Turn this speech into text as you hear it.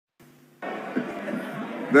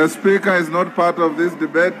The Speaker is not part of this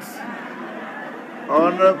debate.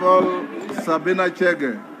 Honorable Sabina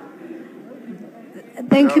Chege.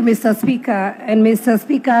 Thank you, Mr. Speaker. And Mr.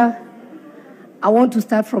 Speaker, I want to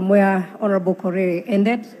start from where Honorable Korere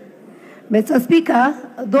ended. Mr. Speaker,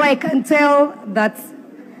 though I can tell that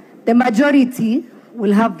the majority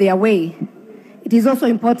will have their way, it is also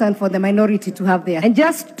important for the minority to have theirs. And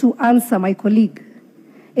just to answer my colleague,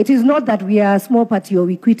 it is not that we are a small party or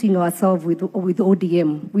we're quitting ourselves with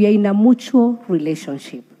ODM. We are in a mutual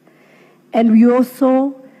relationship. And we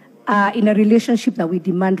also are in a relationship that we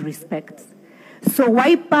demand respect. So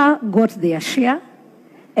Wiper got their share,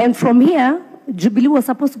 and from here, Jubilee was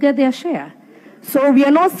supposed to get their share. So we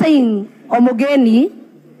are not saying Omogeni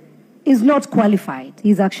is not qualified.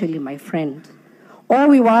 He's actually my friend. All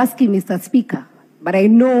we were asking, Mr. Speaker, but I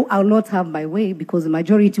know I'll not have my way because the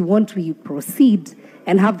majority want we proceed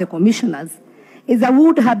and have the commissioners, is that we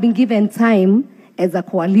would have been given time as a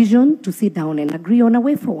coalition to sit down and agree on a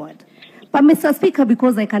way forward. But Mr. Speaker,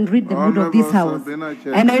 because I can read the mood of this House,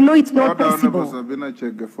 and I know it's not possible. Honorable Sabina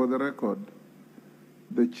Chege, for the record,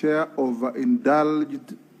 the chair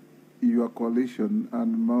overindulged your coalition,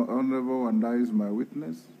 and Honorable Wanda is my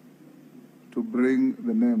witness, to bring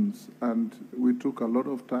the names. And we took a lot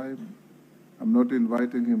of time. I'm not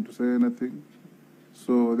inviting him to say anything.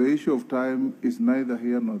 So the issue of time is neither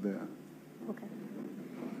here nor there. Okay.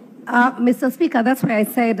 Mr. Speaker, that's why I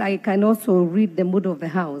said I can also read the mood of the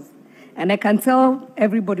House. And I can tell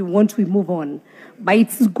everybody once we move on. But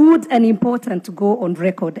it's good and important to go on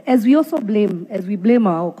record. As we blame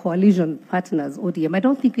our coalition partners, ODM, I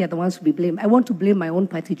don't think we are the ones to be blamed. I want to blame my own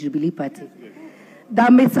party, Jubilee Party.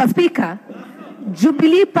 That, Mr. Speaker,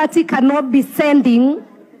 Jubilee Party cannot be sending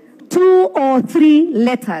 2 or 3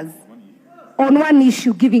 letters on one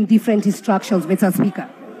issue giving different instructions, Mr. Speaker.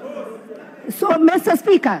 So, Mr.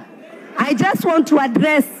 Speaker, I just want to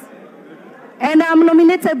address, and I'm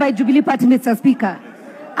nominated by Jubilee Party, Mr. Speaker.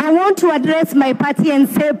 I want to address my party and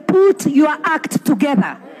say, put your act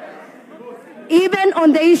together. Even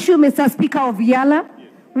on the issue, Mr. Speaker, of Yala,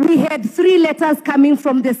 we had 3 letters coming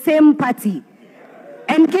from the same party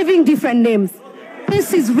and giving different names.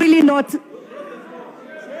 This is really not...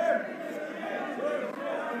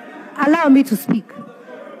 Allow me to speak.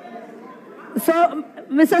 So,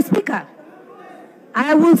 Mr. Speaker,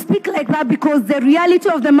 I will speak like that because the reality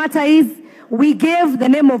of the matter is we gave the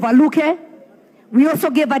name of Aluke. We also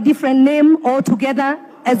gave a different name altogether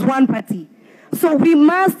as one party. So we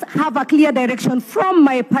must have a clear direction from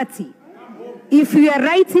my party. If we are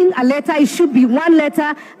writing a letter, it should be one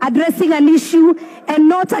letter addressing an issue and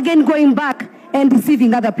not again going back and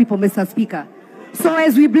deceiving other people, Mr. Speaker. So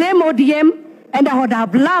as we blame ODM, and I would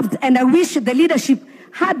have loved, and I wish the leadership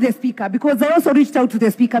had the Speaker, because I also reached out to the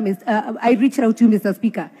Speaker, I reached out to you, Mr.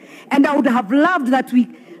 Speaker, and I would have loved that we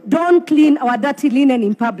don't clean our dirty linen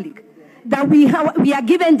in public, that we are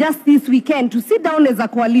given just this weekend to sit down as a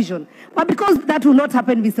coalition. But because that will not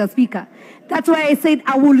happen, Mr. Speaker, that's why I said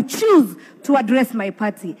I will choose to address my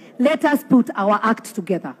party. Let us put our act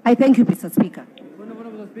together. I thank you, Mr. Speaker.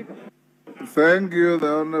 Thank you,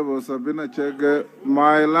 the Honorable Sabina Chege.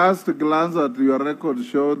 My last glance at your record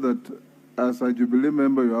showed that as a Jubilee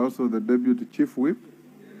member, you are also the Deputy Chief Whip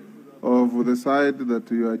of the side that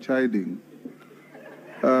you are chiding.